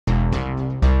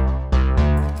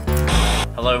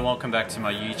Hello and welcome back to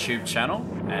my YouTube channel,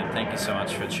 and thank you so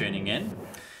much for tuning in.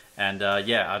 And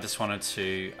yeah, I just wanted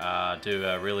to do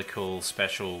a really cool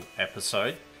special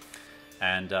episode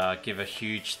and give a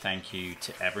huge thank you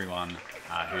to everyone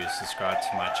who's subscribed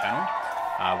to my channel.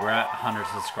 We're at 100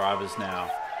 subscribers now.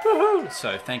 Woohoo!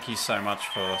 So thank you so much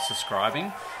for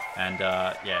subscribing, and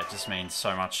yeah, it just means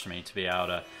so much to me to be able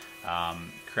to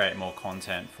create more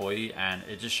content for you, and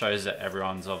it just shows that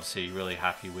everyone's obviously really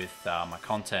happy with my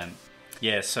content.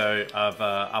 Yeah, so I've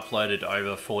uploaded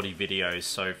over 40 videos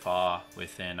so far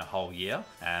within a whole year,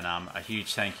 and a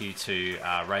huge thank you to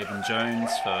Raven Jones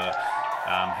for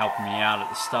helping me out at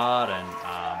the start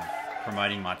and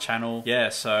promoting my channel. Yeah,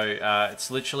 so it's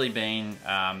literally been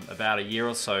about a year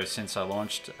or so since I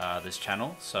launched this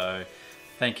channel, so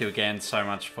thank you again so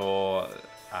much for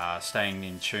staying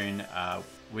in tune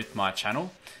with my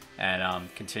channel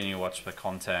and continue to watch the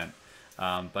content.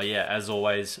 But yeah, as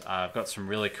always, I've got some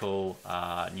really cool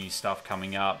new stuff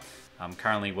coming up. I'm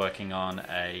currently working on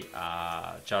a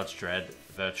Judge Dredd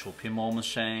virtual pinball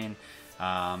machine.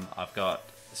 I've got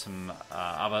some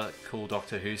other cool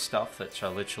Doctor Who stuff that I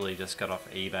literally just got off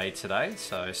eBay today,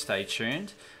 so stay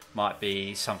tuned. Might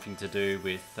be something to do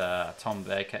with a Tom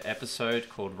Baker episode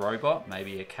called Robot,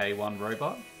 maybe a K1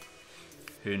 robot.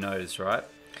 Who knows, right?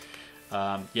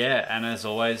 Yeah, and as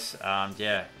always,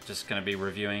 yeah, just going to be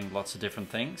reviewing lots of different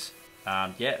things.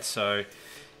 Yeah, so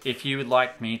if you would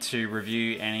like me to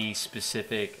review any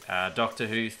specific Doctor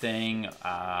Who thing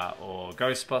or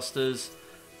Ghostbusters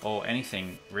or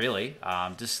anything really,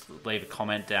 just leave a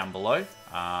comment down below.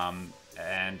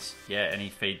 And yeah, any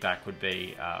feedback would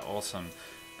be awesome.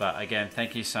 But again,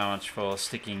 thank you so much for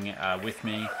sticking with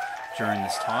me during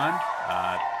this time.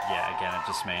 Yeah, again, it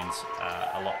just means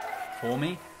a lot for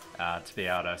me. To be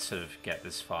able to sort of get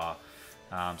this far.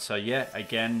 So yeah,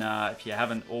 again, if you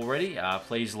haven't already,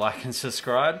 please like and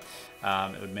subscribe.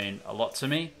 It would mean a lot to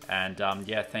me. And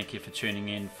yeah, thank you for tuning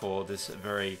in for this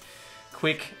very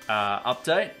quick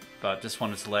update. But just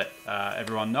wanted to let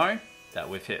everyone know that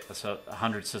we've hit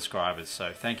 100 subscribers.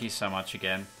 So thank you so much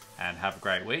again, and have a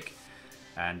great week.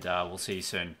 And we'll see you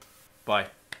soon. Bye.